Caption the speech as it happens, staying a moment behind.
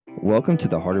Welcome to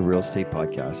the Heart of Real Estate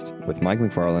podcast with Mike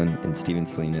McFarland and Steven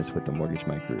Salinas with the Mortgage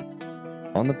Mike Group.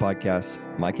 On the podcast,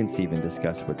 Mike and Steven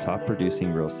discuss with top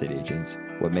producing real estate agents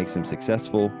what makes them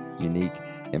successful, unique,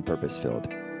 and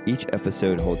purpose-filled. Each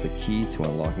episode holds a key to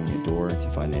unlocking a door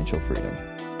to financial freedom.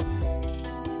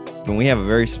 And we have a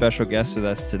very special guest with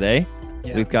us today.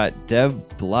 Yeah. We've got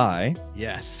Deb Bly.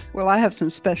 Yes. Well, I have some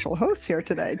special hosts here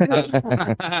today,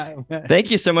 too. Thank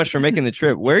you so much for making the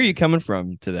trip. Where are you coming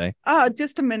from today?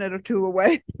 Just a minute or two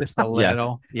away. Just a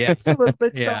little. Yeah. Just a little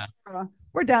bit. Yeah. So,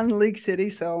 we're down in League City,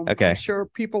 so okay. I'm sure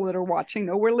people that are watching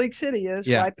know where League City is,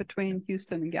 right between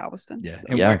Houston and Galveston. Yeah.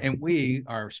 So. And we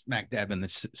are smack dab in the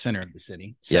center of the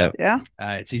city. So,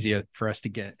 it's easier for us to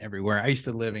get everywhere. I used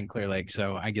to live in Clear Lake,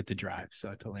 so I get to drive. So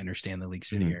I totally understand the League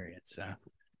City area. So.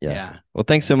 Yeah. Well,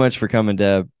 thanks so much for coming,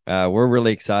 Deb. We're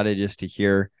really excited just to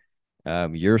hear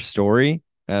your story.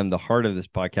 The heart of this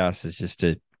podcast is just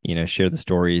to, share the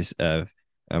stories of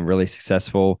really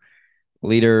successful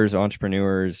leaders,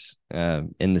 entrepreneurs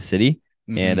in the city.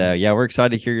 Mm-hmm. And we're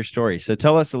excited to hear your story. So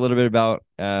tell us a little bit about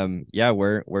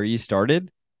where you started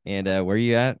and where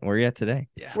you at today.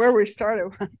 Yeah. Where we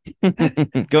started.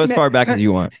 Go as far back as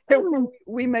you want.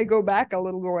 We may go back a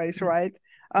little ways, right?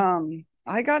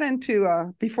 I got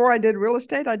into before I did real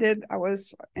estate, I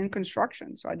was in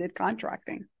construction, so I did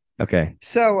contracting. Okay.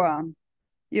 So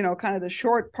kind of the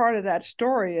short part of that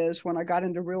story is when I got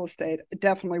into real estate, it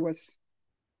definitely was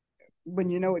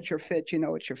when you know it's your fit,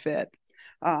 it's your fit.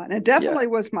 And it definitely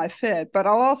was my fit, but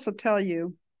I'll also tell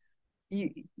you,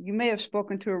 you may have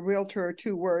spoken to a realtor or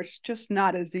two where it's just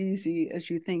not as easy as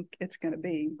you think it's going to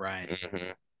be. Right.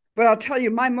 Mm-hmm. But I'll tell you,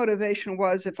 my motivation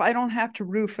was if I don't have to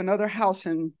roof another house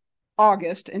in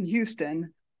August in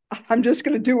Houston, I'm just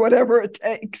going to do whatever it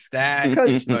takes.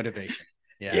 That's motivation.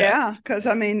 Yeah. Because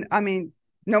I mean,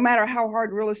 no matter how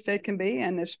hard real estate can be,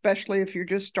 and especially if you're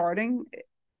just starting,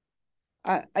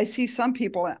 I see some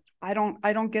people, I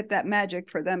don't get that magic.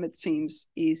 For them, it seems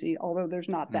easy, although there's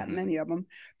not that many of them.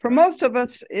 For most of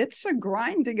us, it's a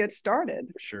grind to get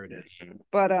started. Sure it is.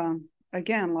 But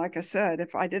again, like I said,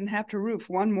 if I didn't have to roof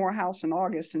one more house in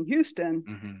August in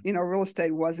Houston, real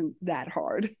estate wasn't that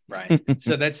hard. Right.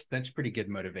 So that's pretty good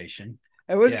motivation.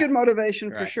 It was good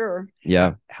motivation for sure.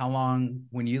 Yeah. How long,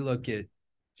 when you look at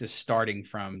just starting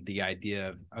from the idea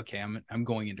of, okay, I'm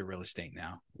going into real estate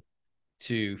now,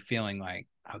 to feeling like,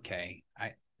 okay,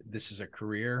 this is a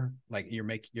career, like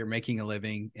you're making a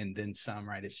living and then some,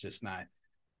 right? It's just not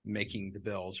making the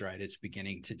bills, right? It's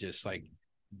beginning to just like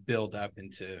build up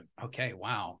into, okay,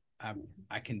 wow,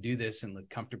 I can do this and live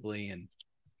comfortably and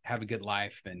have a good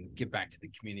life and give back to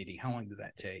the community. How long did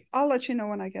that take? I'll let you know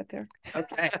when I get there.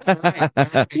 Okay.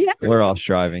 Yeah. We're all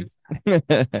striving.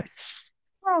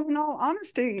 Well, in all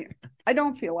honesty, I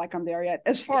don't feel like I'm there yet.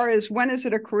 As far as when is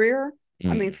it a career?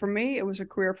 I mean, for me, it was a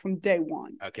career from day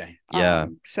one. Okay. Yeah.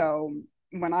 So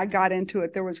when I got into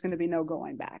it, there was going to be no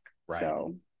going back. Right.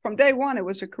 So from day one, it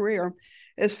was a career.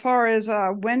 As far as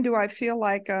when do I feel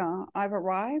like I've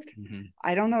arrived?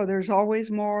 I don't know. There's always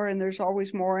more and there's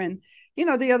always more. And,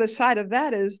 the other side of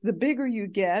that is the bigger you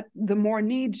get, the more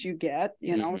needs you get,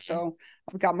 So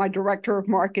I've got my director of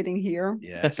marketing here.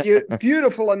 Yes.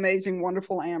 Beautiful, amazing,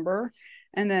 wonderful Amber.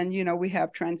 And then, we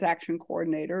have transaction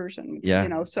coordinators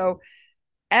and, so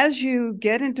as you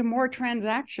get into more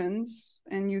transactions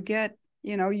and you get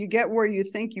where you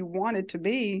think you want it to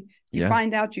be, you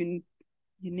find out you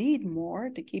need more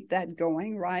to keep that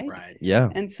going, right? Right. Yeah.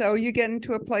 And so you get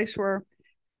into a place where,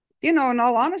 in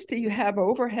all honesty, you have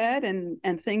overhead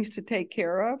and things to take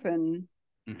care of. And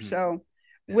so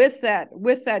with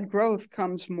that growth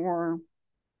comes more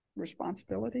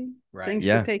responsibility, things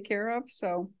to take care of.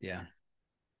 So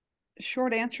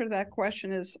short answer to that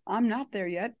question is I'm not there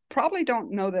yet. Probably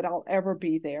don't know that I'll ever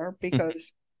be there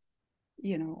because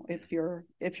if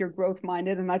you're growth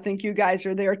minded, and I think you guys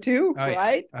are there too,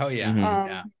 right? Oh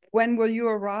yeah. When will you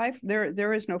arrive?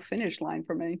 There is no finish line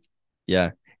for me.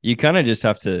 Yeah. You kind of just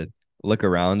have to look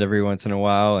around every once in a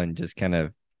while and just kind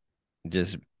of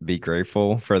just be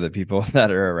grateful for the people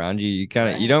that are around you. You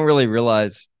you don't really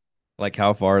realize like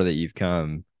how far that you've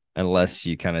come unless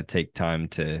you kind of take time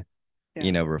to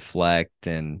reflect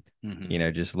and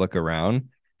just look around.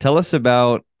 Tell us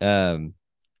about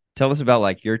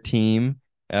like your team.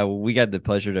 We got the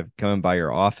pleasure of coming by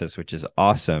your office, which is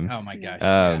awesome. Oh my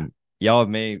gosh. Y'all have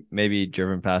maybe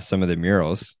driven past some of the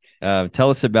murals. Tell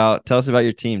us about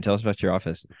your team. Tell us about your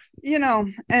office.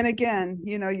 And again,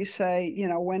 you say,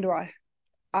 when do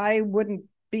I wouldn't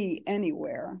be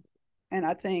anywhere. And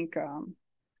I think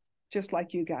just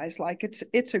like you guys, like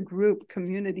it's a group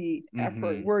community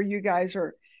effort where you guys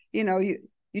are,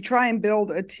 you try and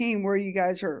build a team where you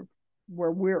guys are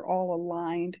where we're all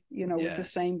aligned, with the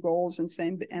Yes. same goals and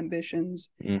same ambitions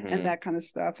Mhm. and that kind of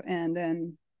stuff. And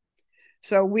then,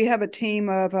 so we have a team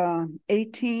of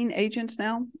 18 agents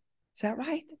now. Is that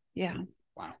right? Yeah.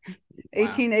 Wow.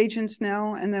 18 agents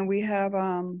now. And then we have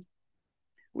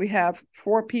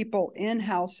 4 people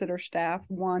in-house that are staff,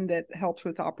 one that helps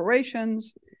with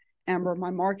operations, Amber,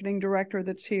 my marketing director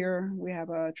that's here. We have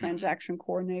a transaction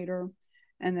coordinator,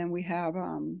 and then we have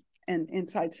an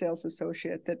inside sales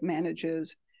associate that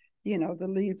manages, the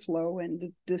lead flow and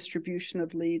the distribution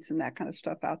of leads and that kind of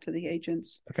stuff out to the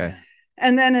agents. Okay.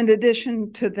 And then in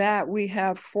addition to that, we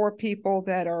have 4 people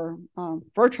that are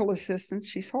virtual assistants.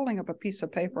 She's holding up a piece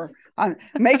of paper.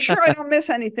 Make sure I don't miss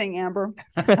anything, Amber.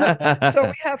 So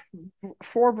we have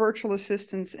 4 virtual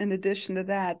assistants in addition to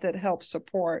that help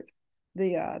support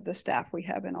the staff we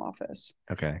have in office.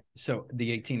 Okay. So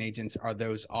the 18 agents, are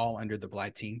those all under the Bly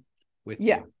team with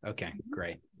Yeah. you? Okay,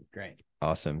 great.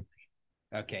 Awesome.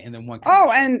 Okay, and then one.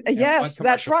 And yes,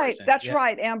 that's right. Person. That's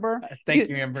right, Amber. Thank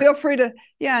you, Amber. Feel free to.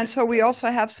 Yeah, and so we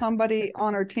also have somebody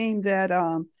on our team that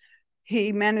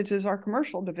he manages our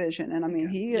commercial division, and I mean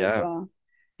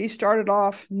he started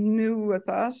off new with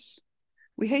us.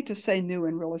 We hate to say new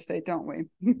in real estate, don't we?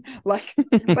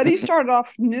 But he started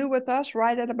off new with us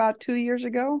right at about 2 years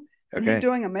ago. And Okay. he's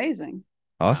doing amazing.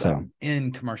 Awesome. So,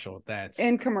 in commercial, that's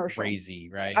in commercial crazy,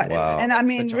 right? Wow. And I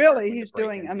mean, really, he's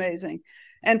doing amazing.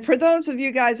 And for those of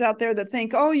you guys out there that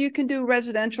think, oh, you can do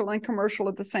residential and commercial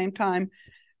at the same time,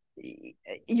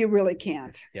 you really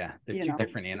can't. Yeah, they're two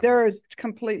different animals. They're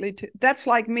completely that's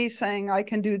like me saying I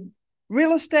can do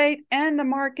real estate and the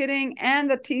marketing and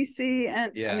the TC,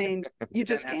 and I mean, you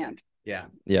just can't. Yeah.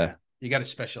 You got to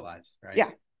specialize, right? Yeah.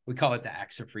 We call it the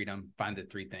acts of freedom. Find the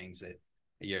 3 things that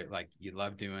you're like, you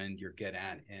love doing, you're good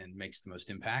at, and makes the most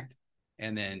impact.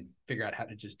 And then figure out how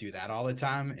to just do that all the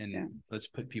time. And let's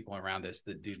put people around us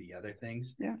that do the other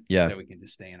things. Yeah. So we can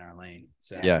just stay in our lane.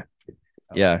 So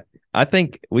yeah. I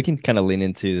think we can kind of lean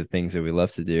into the things that we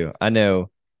love to do. I know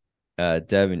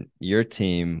Devin, your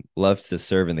team loves to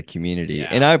serve in the community.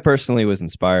 And I personally was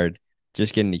inspired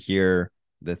just getting to hear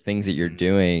the things that you're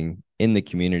doing in the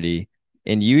community.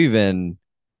 And you even,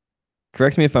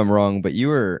 correct me if I'm wrong, but you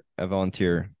were a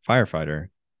volunteer firefighter.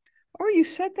 Oh, you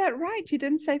said that right. You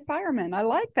didn't say fireman. I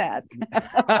like that.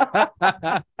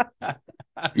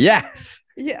 Yes.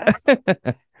 Yeah.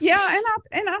 Yeah.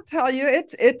 And I'll tell you,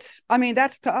 it's, I mean,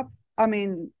 that's tough. I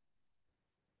mean,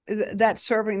 that's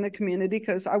serving the community,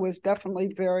 because I was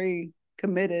definitely very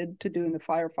committed to doing the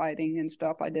firefighting and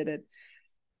stuff. I did it.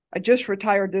 I just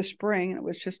retired this spring, and it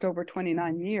was just over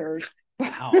 29 years.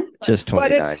 Wow. Just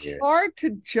 29 years. But it's hard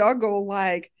to juggle,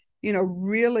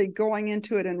 really going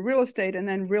into it in real estate and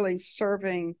then really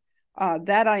serving.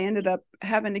 That I ended up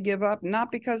having to give up,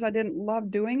 not because I didn't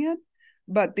love doing it,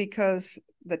 but because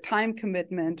the time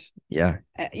commitment. Yeah.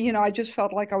 I just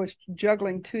felt like I was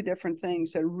juggling 2 different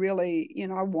things that really,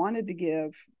 I wanted to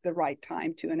give the right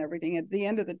time to and everything. At the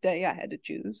end of the day, I had to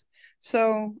choose.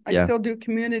 So I still do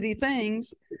community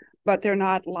things, but they're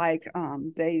not like,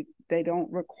 they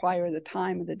don't require the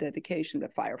time and the dedication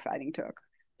that firefighting took.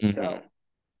 Mm-hmm. So.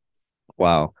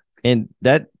 Wow. And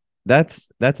that's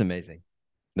amazing.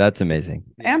 That's amazing.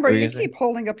 Amber, you keep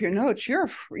holding up your notes. You're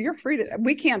free to.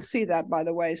 We can't see that, by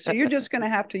the way. So you're just going to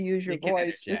have to use your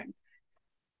voice.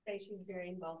 She's very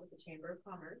involved with the Chamber of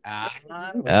Commerce.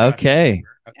 Okay.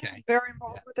 Very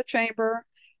involved with the chamber.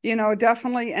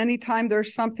 Definitely anytime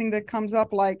there's something that comes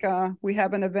up, like we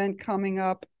have an event coming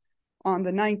up on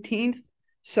the 19th.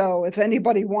 So if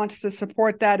anybody wants to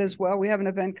support that as well, we have an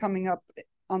event coming up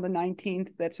on the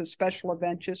 19th. That's a special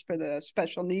event just for the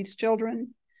special needs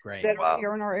children. Great. That are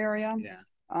here in our area.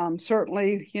 Yeah.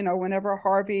 Certainly, whenever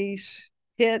Harvey's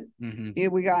hit,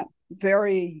 we got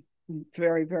very,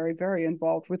 very, very, very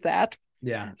involved with that.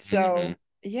 Yeah. So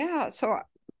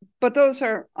but those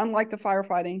are, unlike the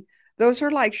firefighting, those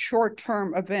are like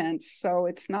short-term events. So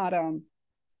it's not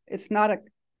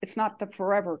the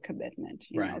forever commitment,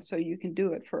 you know. So you can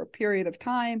do it for a period of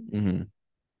time,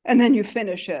 and then you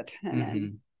finish it, and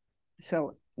then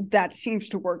so. That seems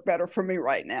to work better for me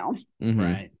right now.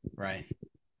 Right.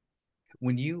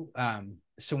 When you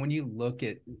when you look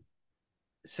at,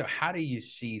 how do you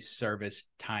see service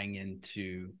tying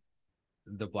into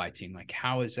the Bly team? Like,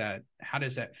 how does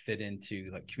that fit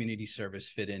into, like, community service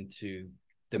fit into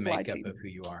the makeup of who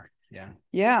you are?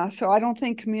 Yeah. So I don't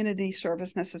think community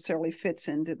service necessarily fits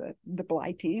into the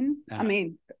Bly team. I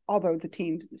mean, although the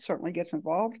team certainly gets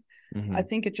involved, I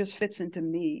think it just fits into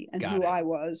me and who I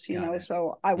was, you know.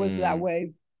 So I was that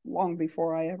way long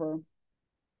before I ever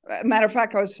Matter of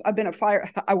fact, I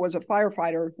was a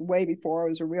firefighter way before I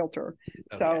was a realtor.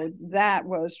 Okay. So that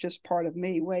was just part of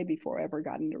me way before I ever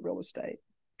got into real estate.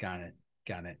 Got it.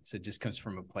 So it just comes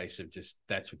from a place of just,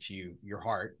 that's what your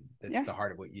heart, that's the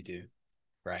heart of what you do.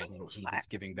 Right. And just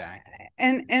giving back.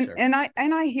 And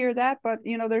I hear that, but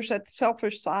there's that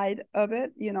selfish side of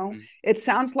it. It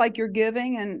sounds like you're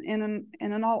giving, and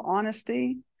in all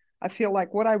honesty, I feel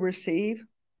like what I receive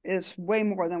is way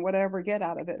more than what I ever get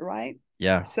out of it. Right.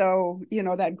 Yeah. So,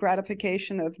 that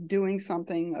gratification of doing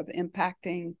something, of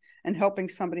impacting and helping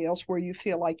somebody else where you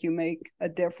feel like you make a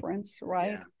difference.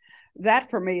 Right. Yeah.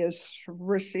 That for me is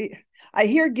receive. I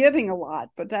hear giving a lot,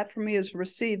 but that for me is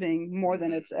receiving more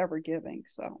than it's ever giving.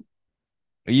 So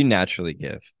you naturally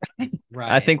give.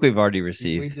 Right. I think we've already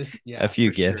received a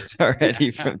few gifts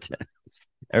already from Deb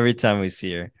every time we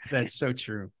see her. That's so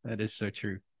true. That is so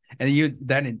true. And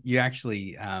you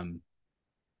actually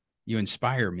you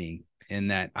inspire me in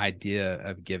that idea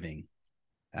of giving.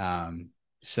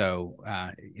 So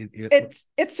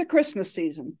it's a Christmas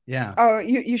season. Yeah. Oh,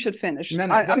 you should finish. No,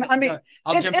 I mean,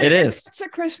 I'll jump in. It is. It's a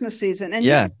Christmas season, and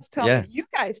yeah, you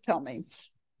guys tell me,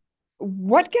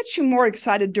 what gets you more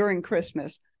excited during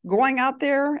Christmas? Going out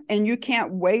there and you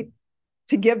can't wait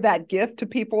to give that gift to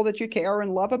people that you care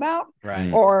and love about,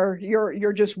 right? Or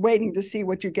you're just waiting to see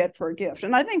what you get for a gift.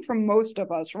 And I think for most of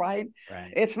us, right,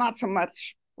 it's not so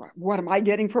much what am I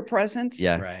getting for presents.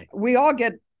 Yeah, right. We all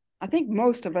get. I think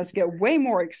most of us get way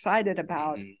more excited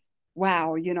about,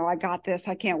 wow, I got this.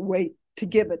 I can't wait to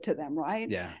give it to them, right?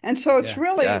 Yeah. And so it's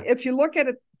really, if you look at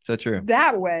it so true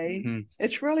that way,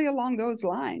 it's really along those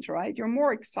lines, right? You're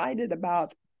more excited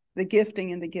about the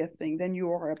gifting and the gifting than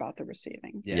you are about the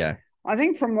receiving. Yeah. I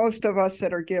think for most of us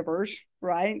that are givers,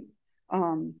 right,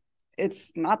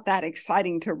 it's not that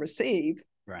exciting to receive,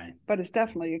 right? But it's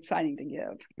definitely exciting to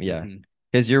give. Yeah,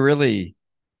 because you're really,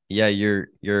 you're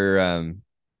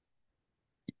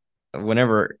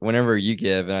whenever you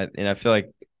give, and I feel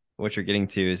like what you're getting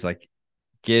to is like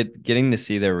getting to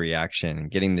see their reaction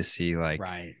and getting to see like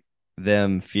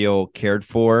them feel cared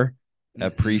for,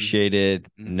 appreciated,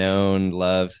 known,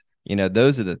 loved.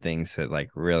 Those are the things that like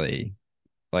really,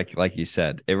 like you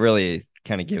said, it really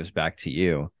kind of gives back to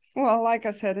you. Well, like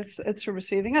I said, it's a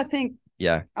receiving. I think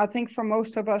for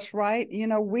most of us, right,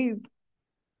 we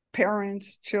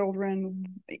parents,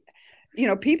 children,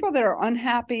 people that are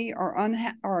unhappy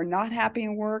or not happy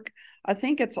in work, I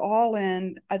think it's all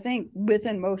I think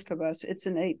within most of us, it's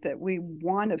innate that we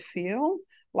want to feel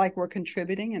like we're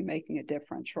contributing and making a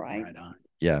difference, right? Right on.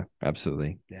 Yeah,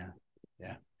 absolutely. Yeah.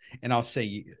 And I'll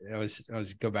say, I was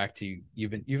go back to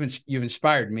you've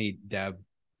inspired me, Deb,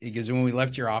 because when we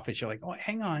left your office, you're like, oh,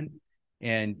 hang on.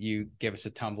 And you gave us a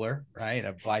tumbler, right?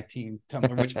 A Bly team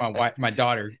tumbler, which my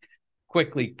daughter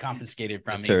quickly confiscated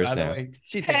from me. By the way,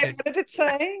 what did it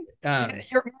say?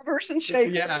 Your movers and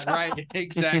shakers. Yeah, right,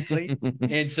 exactly.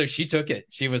 And so she took it.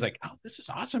 She was like, "Oh, this is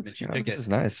awesome!" And she took it. This is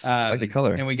nice. I like the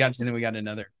color. And then we got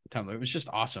another tumbler. It was just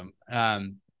awesome.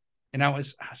 And I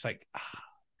was like,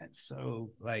 that's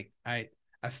so like I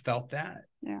felt that.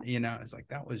 Yeah. It's like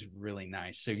that was really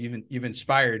nice. So you've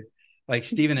inspired like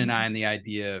Stephen and I in the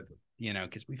idea of.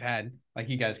 Because we've had, like,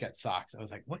 you guys got socks. I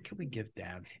was like, what can we give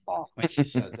Deb when she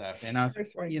shows up? And I was like,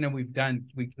 well,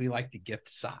 we like to gift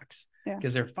socks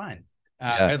because they're fun.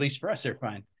 At least for us, they're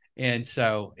fun. And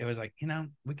so it was like,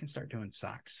 we can start doing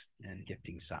socks and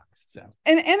gifting socks. So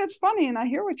and it's funny, and I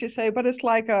hear what you say, but it's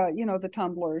like the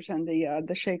tumblers and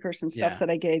the shakers and stuff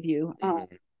that I gave you.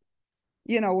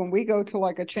 When we go to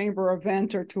like a chamber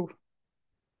event or to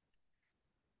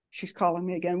she's calling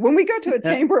me again. When we go to a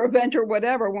chamber event or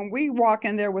whatever, when we walk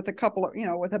in there with a couple of,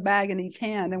 with a bag in each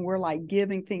hand and we're like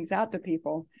giving things out to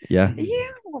people. Yeah.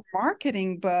 Yeah, we're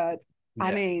marketing, but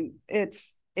I mean,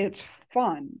 it's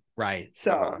fun. Right.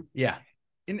 So yeah.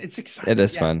 And it's exciting. It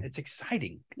is fun. It's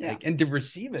exciting. Yeah. And to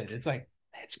receive it, it's like,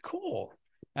 it's cool.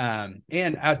 And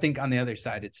I think on the other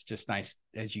side, it's just nice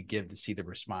as you give to see the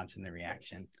response and the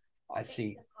reaction. I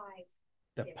see.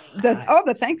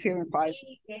 The Thanksgiving pies.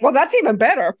 Well, that's even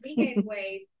better. We gave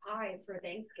away pies for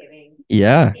Thanksgiving.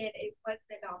 Yeah. And it wasn't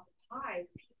about the pies.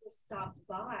 People stopped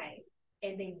by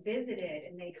and they visited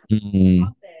and they come to the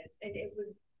office, and it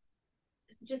was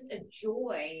just a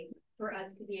joy for us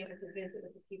to be able to visit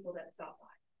with the people that stopped by.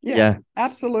 Yeah,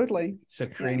 absolutely. So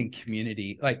creating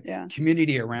community,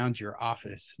 community around your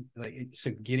office,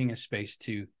 so getting a space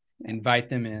to invite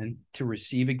them in to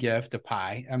receive a gift, a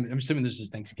pie. I'm assuming this is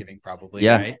Thanksgiving, probably,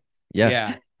 right?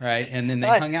 Yeah. Right. And then they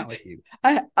Right. hung out with you.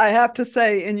 I have to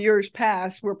say, in years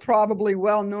past, we're probably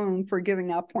well known for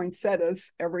giving out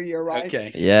poinsettias every year, right?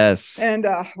 Okay. Yes. And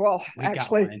well, We got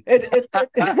actually, one. it's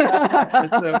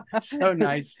so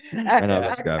nice. I know,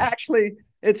 let's go. Actually,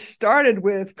 it started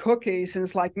with cookies, and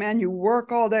it's like, man, you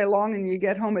work all day long, and you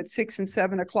get home at 6 and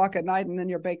 7 o'clock at night, and then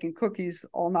you're baking cookies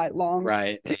all night long,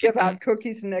 Right? To give out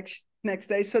cookies the next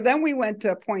day. So then we went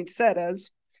to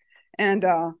poinsettias, and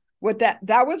with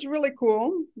that was really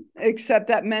cool. Except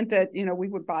that meant that we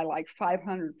would buy like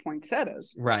 500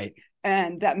 poinsettias, Right.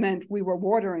 and that meant we were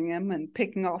watering them and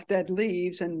picking off dead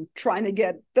leaves and trying to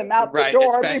get them out Right. the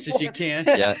door As fast as you can.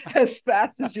 Yeah. as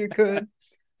fast as you could.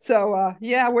 So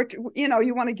we're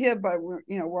you want to give, but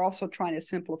we're also trying to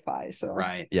simplify. So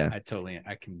Right. Yeah. I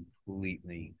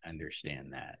completely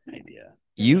understand that idea.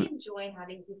 You we enjoy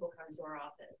having people come to our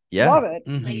office. love it.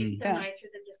 Mhm. Like it's so Yeah. nice for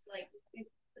them just like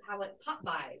how it pop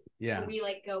by. Yeah. We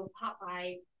like go pop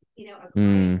by, a Mm.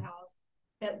 client's house.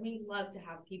 That we love to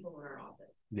have people in our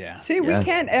office. Yeah. See, Yeah. we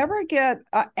can't ever get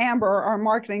Amber, our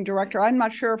marketing director. I'm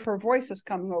not sure if her voice is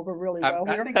coming over really well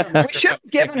I here. think our We should have microphone's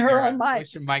given picking her up. a mic. We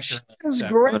should mic her up. She's So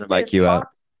great. I'm gonna mic you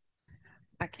up.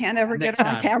 I can't ever get Next her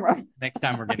on time. camera. Next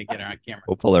time we're going to get her on camera.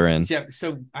 We'll pull her in. Yeah.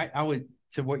 So I would,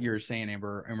 to what you were saying,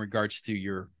 Amber, in regards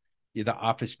to the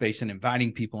office space and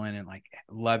inviting people in and like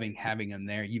loving having them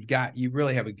there. You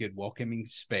really have a good welcoming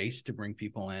space to bring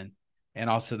people in. And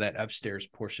also that upstairs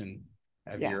portion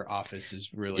of your office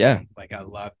is really like, I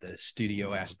love the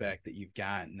studio aspect that you've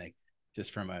got. And like,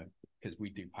 just because we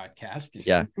do podcasts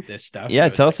and this stuff. Yeah. So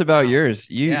Tell it's us like, about wow. yours.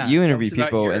 You Yeah, interview tell us about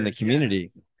people in the yours.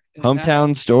 community. Yeah.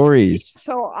 Hometown stories.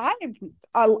 So I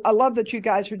love that you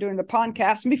guys are doing the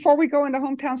podcast. And before we go into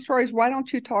hometown stories, why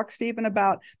don't you talk, Stephen,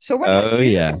 about what got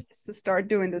you guys to start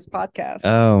doing this podcast?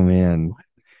 Oh man.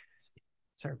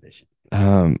 It's our vision.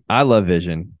 I love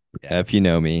vision. Yeah. If you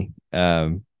know me.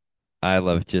 I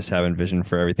love just having vision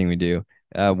for everything we do.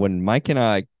 When Mike and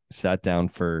I sat down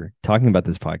for talking about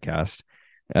this podcast,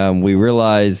 we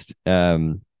realized,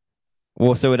 so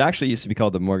it actually used to be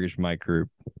called the Mortgage Mike Group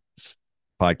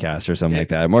podcast or something like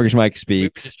that. Mortgage Mike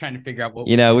Speaks. We were just trying to figure out what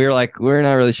we were like, we're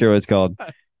not really sure what it's called.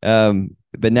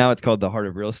 But now it's called the Heart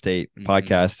of Real Estate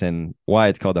podcast. And why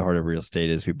it's called the Heart of Real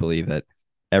Estate is we believe that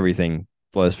everything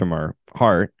flows from our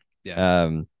heart.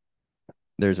 Yeah.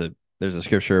 There's a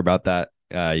scripture about that.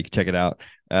 You can check it out.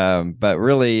 But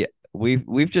really,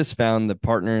 we've just found the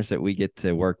partners that we get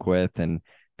to work with and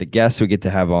the guests we get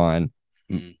to have on.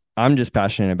 I'm just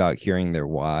passionate about hearing their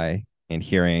why and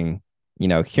hearing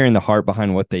the heart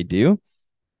behind what they do.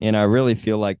 And I really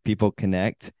feel like people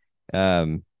connect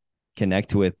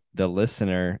with the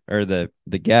listener or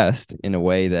the guest in a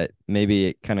way that maybe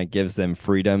it kind of gives them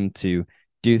freedom to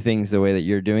do things the way that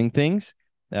you're doing things.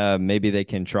 Maybe they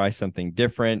can try something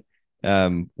different.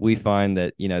 We find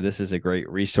that, this is a great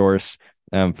resource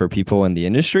for people in the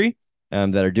industry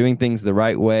that are doing things the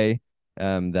right way,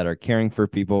 that are caring for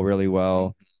people really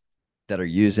well, that are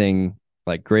using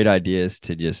like great ideas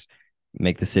to just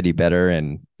make the city better.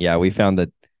 And we found that,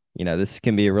 this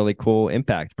can be a really cool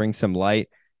impact, bring some light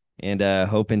and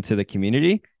hope into the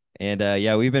community. And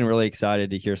we've been really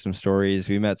excited to hear some stories.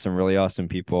 We met some really awesome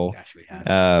people. Gosh, we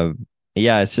have.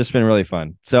 It's just been really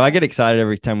fun. So I get excited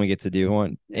every time we get to do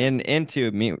one and to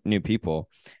meet new people,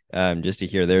 just to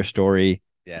hear their story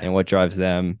and what drives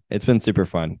them. It's been super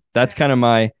fun. That's kind of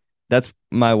my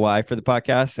why for the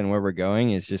podcast and where we're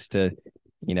going is just to,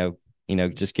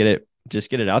 just get it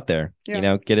out there,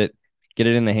 get it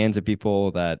in the hands of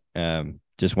people that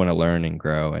just want to learn and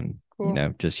grow and,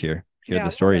 just hear the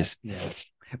stories. Yeah.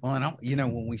 Well,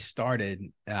 and when we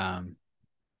started,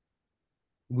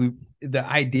 the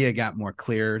idea got more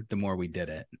clear the more we did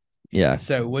it. Yeah.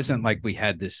 So it wasn't like we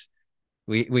had this,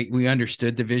 we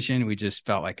understood the vision. We just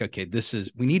felt like, okay,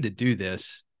 we need to do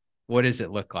this. What does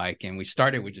it look like? And we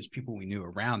started with just people we knew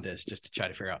around us just to try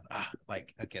to figure out,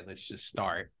 okay, let's just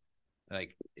start.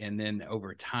 And then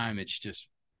over time,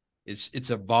 it's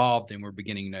evolved and we're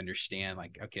beginning to understand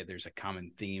like, okay, there's a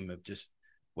common theme of just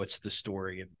what's the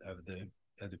story of the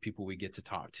people we get to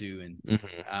talk to and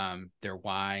their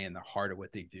why and the heart of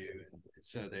what they do. And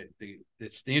so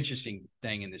it's the interesting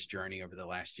thing in this journey over the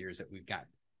last years that we've got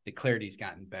the clarity's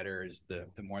gotten better as the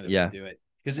more that we do it.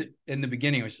 Because in the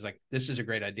beginning it was just like, this is a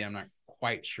great idea. I'm not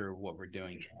quite sure what we're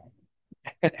doing.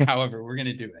 However, we're going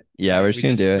to do it. Yeah, we're just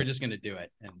going to do it. We're just going to do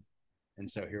it. And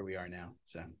so here we are now.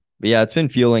 So. But it's been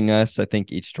fueling us. I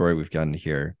think each story we've gotten to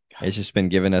hear, it's just been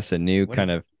giving us a new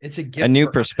it's a gift, a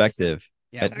new perspective.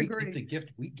 Yeah, it's a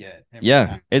gift we get.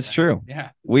 It's true.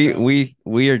 Yeah, we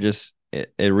are just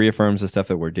it reaffirms the stuff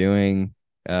that we're doing.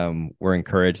 We're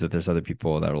encouraged that there's other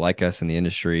people that are like us in the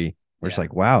industry, we're just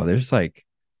like, wow, there's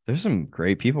some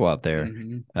great people out there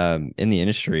in the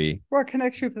industry. Well, it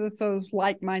connects you with those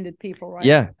like-minded people, right?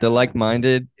 Yeah, the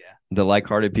like-minded, the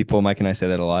like-hearted people. Mike and I say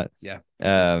that a lot. Yeah.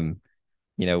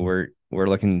 We're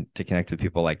looking to connect with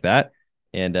people like that,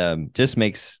 and just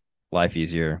makes life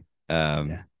easier.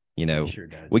 It sure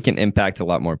does. We can impact a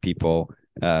lot more people.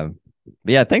 But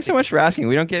yeah, thanks so much for asking.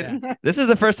 We don't get this is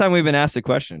the first time we've been asked a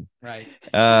question. Right.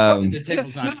 The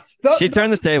tables on us. She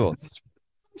turned the tables.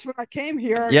 That's when I came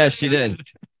here. Yeah, she did.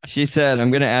 She said,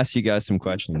 I'm going to ask you guys some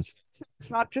questions.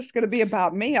 It's not just going to be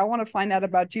about me. I want to find out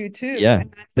about you too. Yeah.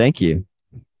 Thank you.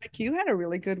 Like you had a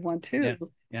really good one too.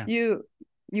 Yeah. You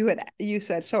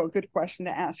said, so a good question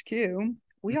to ask you.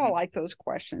 We all like those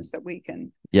questions that we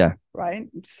can. Yeah. Right.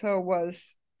 So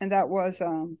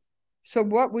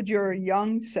what would your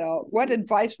young self, what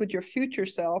advice would your future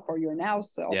self or your now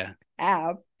self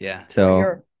have? Yeah.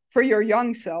 So for your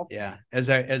young self. Yeah.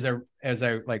 As I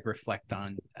like reflect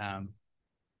on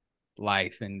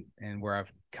life and where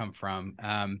I've come from,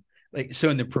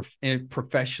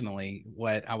 professionally,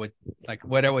 what I would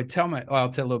tell I'll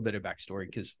tell a little bit of backstory,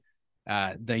 because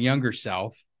the younger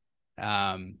self,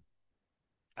 I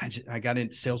got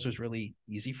into sales. Was really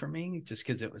easy for me just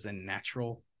because it was a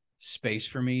natural space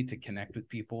for me to connect with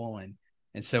people.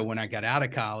 And so when I got out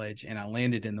of college and I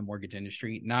landed in the mortgage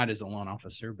industry, not as a loan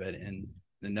officer, but in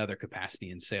another capacity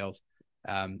in sales,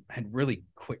 had really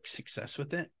quick success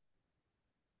with it.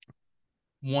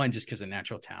 One, just because of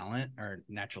natural talent or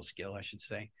natural skill, I should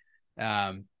say.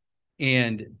 But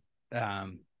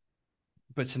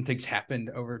some things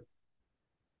happened over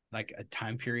like a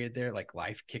time period there, like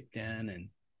life kicked in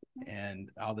and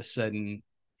all of a sudden,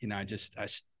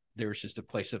 there was just a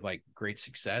place of like great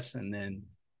success, and then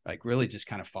like really just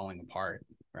kind of falling apart.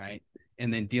 Right.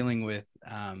 And then dealing with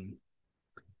a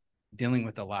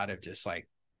lot of just like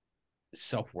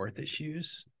self-worth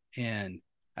issues. And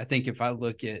I think if I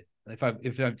to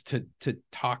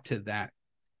talk to that,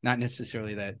 not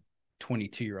necessarily that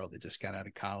 22-year-old that just got out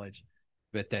of college,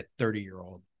 but that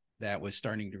 30-year-old that was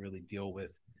starting to really deal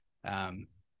with,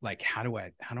 like, how do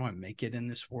I make it in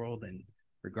this world in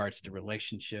regards to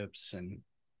relationships and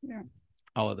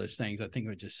all of those things, I think I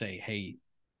would just say, hey,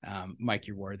 Mike,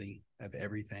 you're worthy of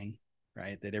everything,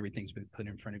 right? That everything's been put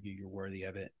in front of you. You're worthy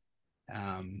of it.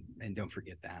 And don't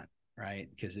forget that, right?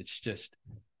 Because it's just,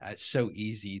 it's so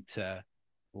easy to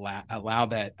allow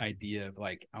that idea of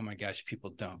like, oh my gosh,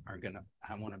 people I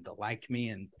want them to like me,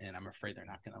 and I'm afraid they're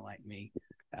not going to like me.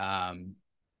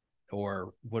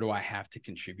 Or what do I have to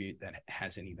contribute that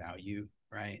has any value,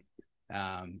 right?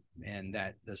 And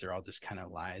those are all just kind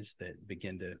of lies that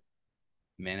begin to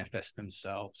manifest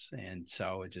themselves. And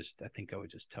so I think I would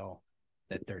just tell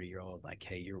that 30-year-old, like,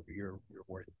 hey, you're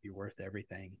worth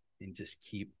everything, and just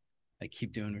keep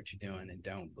doing what you're doing, and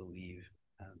don't believe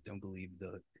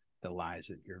the lies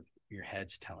that your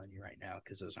head's telling you right now,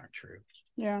 because those aren't true.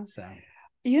 Yeah. So,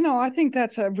 I think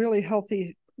that's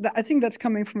I think that's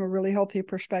coming from a really healthy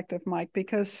perspective, Mike,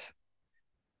 because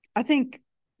I think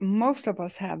most of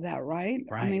us have that, right?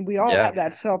 I mean, we all have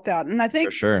that self-doubt. And I think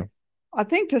for sure. I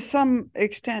think to some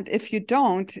extent, if you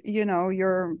don't,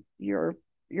 you're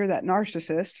that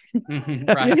narcissist.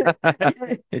 Right. You're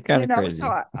kind of crazy.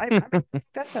 So I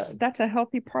that's a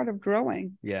healthy part of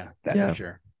growing. Yeah. For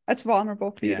sure. That's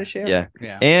vulnerable for you to share.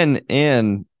 Yeah.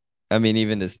 And I mean,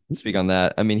 even to speak on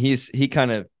that, I mean, he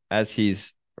kind of, as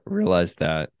he's realized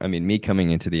that, I mean, me coming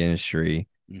into the industry,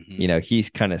 he's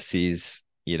kind of sees,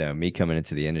 me coming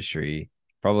into the industry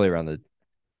probably around the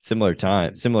similar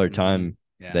time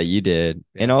that you did.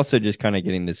 And also just kind of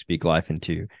getting to speak life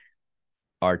into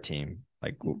our team.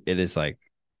 Like, it is like,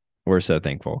 we're so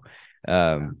thankful.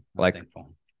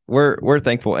 Thankful. We're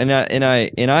thankful. And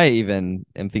I even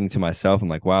am thinking to myself, I'm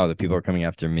like, wow, the people are coming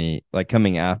after me, like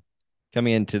coming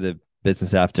into the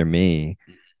business after me.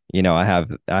 I have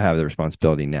the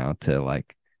responsibility now to,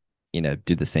 like,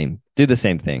 do the same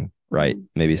thing, right?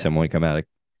 Maybe someone coming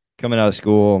out of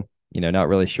school, not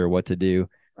really sure what to do.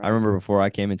 Right. I remember before I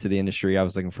came into the industry, I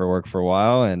was looking for work for a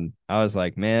while, and I was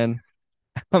like, man,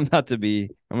 I'm going to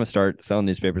start selling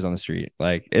newspapers on the street.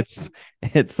 Like, it's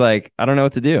like, I don't know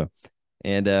what to do.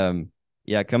 And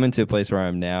coming to a place where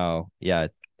I'm now,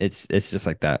 it's just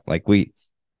like that. Like, we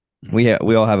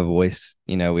all have a voice,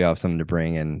 we all have something to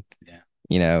bring, and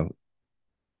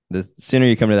the sooner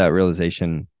you come to that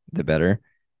realization, the better.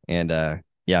 And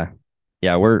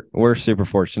we're super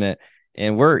fortunate,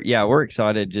 and we're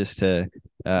excited just to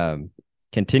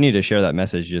continue to share that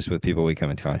message just with people we come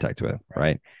into contact with,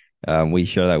 right? We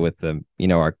share that with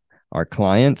our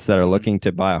clients that are looking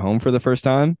to buy a home for the first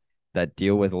time, that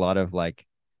deal with a lot of, like,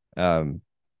 I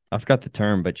forgot the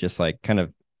term, but just like kind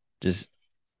of just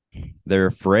they're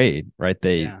afraid, right?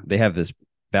 They Yeah. they have this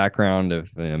background of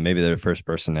maybe they're the first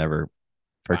person to ever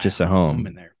purchase a home,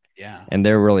 and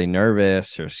they're really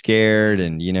nervous or scared, Mhm.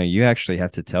 and you actually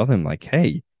have to tell them like,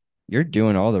 hey, you're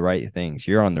doing all the right things,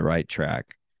 you're on the right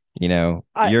track,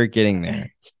 I you're getting there.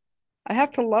 I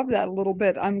have to love that a little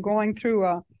bit. I'm going through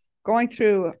a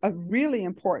really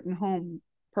important home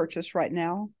purchase right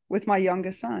now with my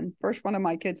youngest son, first one of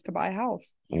my kids to buy a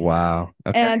house. Wow.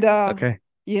 Okay. And Okay.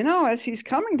 as he's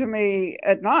coming to me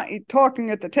at night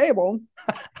talking at the table,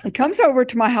 he comes over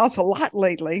to my house a lot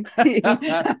lately.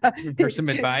 For some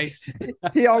advice.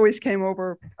 He always came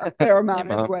over a fair amount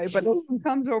Hey, Mom. anyway, but he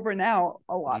comes over now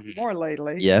a lot more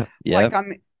lately. Yeah. Like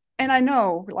and I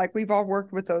know, like we've all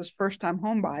worked with those first-time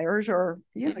home buyers, or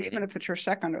even if it's your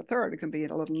second or third, it can be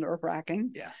a little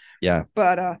nerve-wracking. Yeah.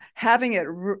 But having it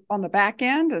on the back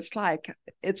end,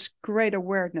 it's great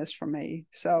awareness for me.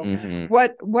 So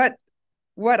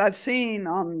what I've seen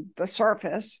on the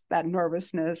surface, that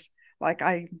nervousness, like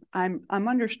I'm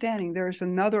understanding there's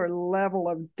another level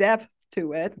of depth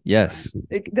to it. Yes.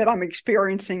 That I'm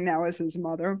experiencing now as his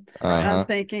mother. And I'm Uh-huh.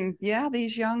 thinking, yeah,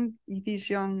 these young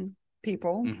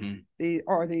people, these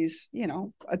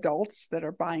adults that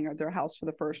are buying their house for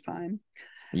the first time.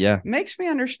 Yeah. Makes me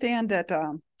understand that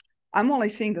I'm only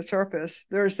seeing the surface.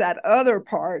 There's that other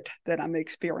part that I'm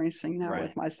experiencing now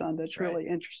with my son that's really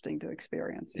interesting to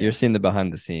experience. You're seeing the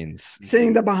behind the scenes.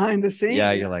 Seeing the behind the scenes.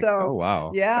 Yeah, you're like, oh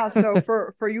wow. Yeah, so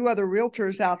for you other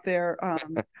realtors out there,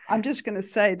 I'm just going to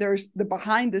say there's the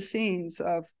behind the scenes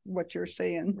of what you're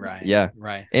seeing. Right. Yeah.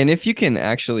 Right. And if you can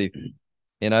actually,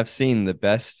 and I've seen the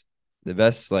best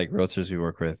like realtors we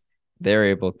work with, they're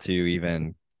able to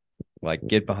even like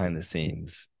get behind the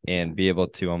scenes and be able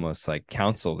to almost like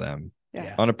counsel them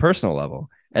on a personal level.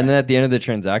 And then at the end of the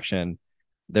transaction,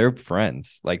 they're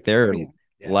friends, like they're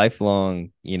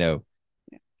lifelong,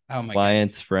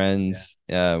 clients, friends.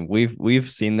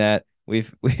 We've seen that.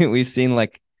 We've seen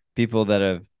like people that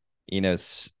have,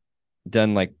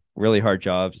 done like really hard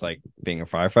jobs, like being a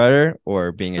firefighter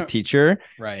or being a teacher,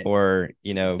 or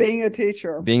being a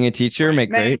teacher,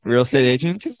 make great real estate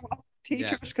agents.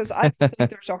 Teachers, because I think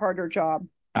there's a harder job.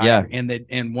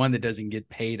 And one that doesn't get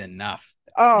paid enough.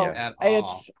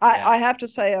 I have to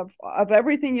say, of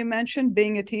everything you mentioned,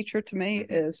 being a teacher to me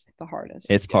is the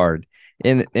hardest. It's hard,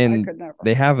 and I could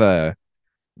never.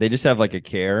 They just have like a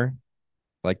care,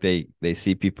 like they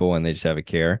see people and they just have a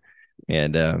care,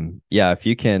 and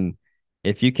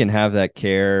if you can have that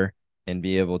care and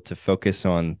be able to focus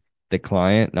on the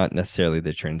client, not necessarily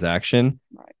the transaction,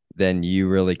 then you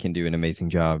really can do an amazing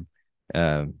job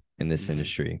in this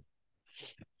industry.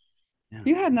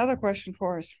 You had another question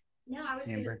for us. No, I was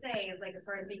going to say, is like, as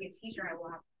far as being a teacher, I will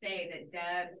have to say that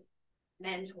Deb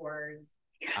mentors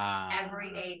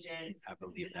every agent I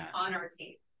believe that. on our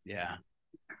team. Yeah.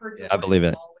 Her door I believe it.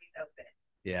 is always open.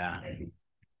 Yeah.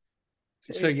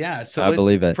 So I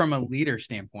believe it. From a leader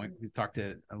standpoint, we've talked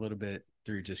a little bit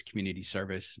through just community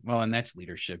service. Well, and that's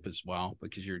leadership as well,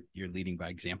 because you're leading by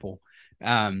example.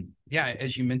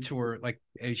 As you mentor, like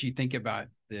as you think about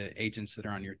the agents that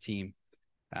are on your team,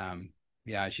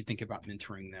 as you think about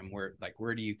mentoring them,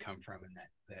 where do you come from in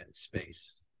that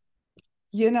space?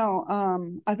 I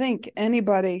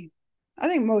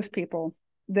think most people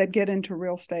that get into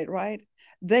real estate, right?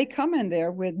 They come in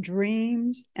there with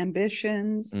dreams,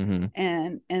 ambitions,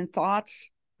 and thoughts.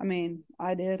 I mean,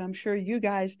 I did. I'm sure you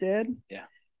guys did. Yeah.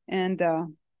 And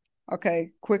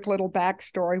quick little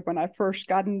backstory when I first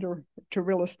got into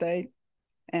real estate,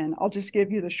 and I'll just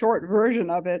give you the short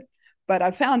version of it. But I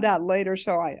found out later,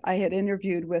 so I had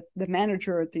interviewed with the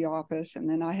manager at the office, and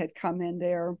then I had come in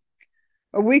there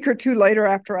a week or two later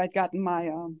after I'd gotten my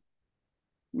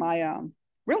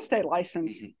real estate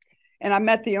license, and I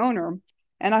met the owner.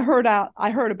 And I heard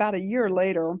about a year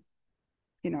later,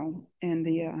 in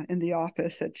the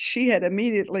office, that she had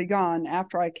immediately gone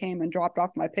after I came and dropped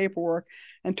off my paperwork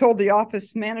and told the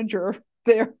office manager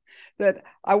there that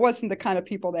I wasn't the kind of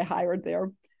people they hired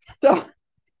there. So,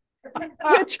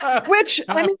 which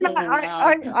I mean,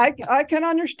 I can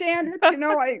understand it.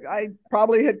 I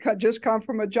probably had just come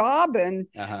from a job, and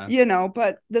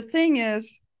but the thing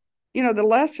is, the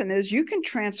lesson is you can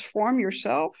transform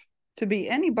yourself to be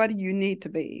anybody you need to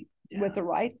be with the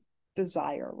right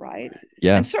desire, right?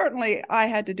 Yeah. And certainly I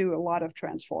had to do a lot of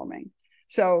transforming.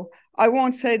 So I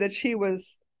won't say that she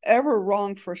was ever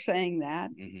wrong for saying that.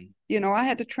 I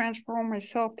had to transform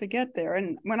myself to get there.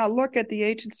 And when I look at the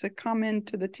agents that come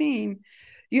into the team,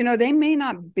 they may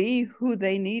not be who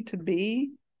they need to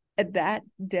be at that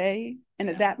day and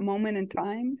at that moment in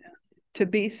time to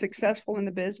be successful in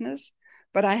the business.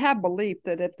 But I have belief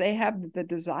that if they have the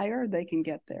desire, they can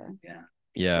get there. Yeah.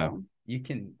 Yeah. So, You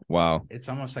can, Wow. it's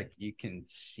almost like you can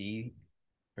see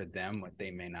for them what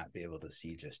they may not be able to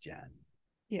see just yet.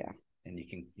 yeah. And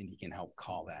you can help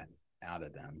call that out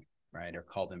of them, right? Or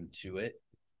call them to it.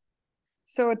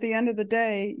 So at the end of the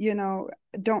day,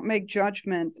 don't make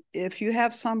judgment. If you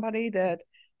have somebody that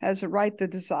has the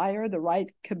desire, the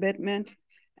right commitment,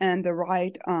 and the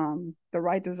right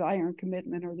desire and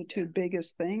commitment are the two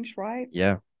biggest things, right?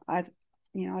 Yeah. I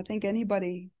think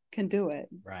anybody can do it.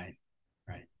 Right.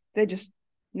 They just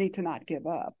need to not give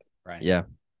up. Right. Yeah.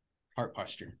 Heart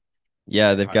posture.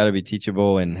 Yeah. They've got to be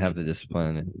teachable and have the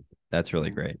discipline. And that's really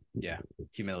great. Yeah.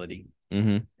 Humility.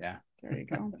 Mm-hmm. Yeah. There you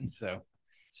go.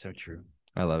 So true.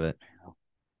 I love it.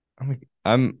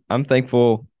 I'm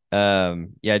thankful.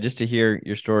 Just to hear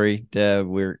your story, Deb.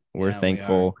 We're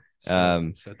thankful.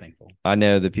 So thankful. I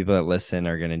know the people that listen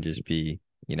are gonna just be,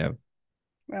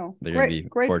 Well, they're gonna be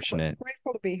fortunate.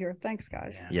 Grateful to be here. Thanks,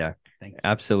 guys. Yeah. Thank you.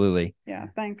 Absolutely. Yeah.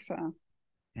 Thanks.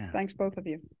 Thanks, both of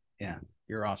you. Yeah.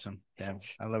 You're awesome, Deb.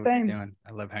 I love what you're doing.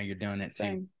 I love how you're doing it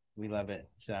too. We love it.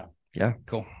 So yeah.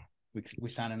 Cool. We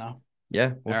signing off.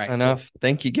 Yeah, we'll All right, sign off.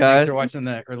 Thank you guys for watching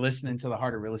or listening to the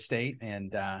Heart of Real Estate.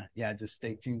 And just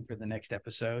stay tuned for the next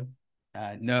episode.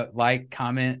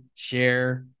 Comment,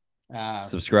 share,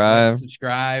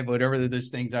 subscribe, whatever those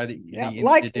things are that you need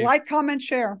to do. Comment,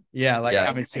 share. Yeah,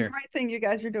 comment, share. Great thing you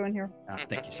guys are doing here.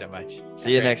 Thank you so much.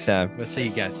 See you next time. We'll see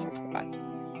you guys. Bye.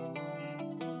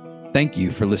 Thank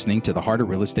you for listening to the Heart of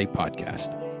Real Estate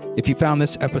podcast. If you found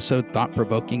this episode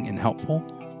thought-provoking and helpful,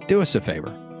 do us a favor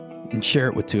and share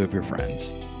it with 2 of your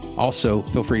friends. Also,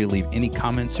 feel free to leave any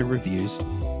comments or reviews.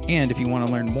 And if you want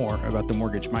to learn more about the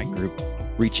Mortgage Mike Group,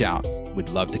 reach out. We'd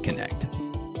love to connect.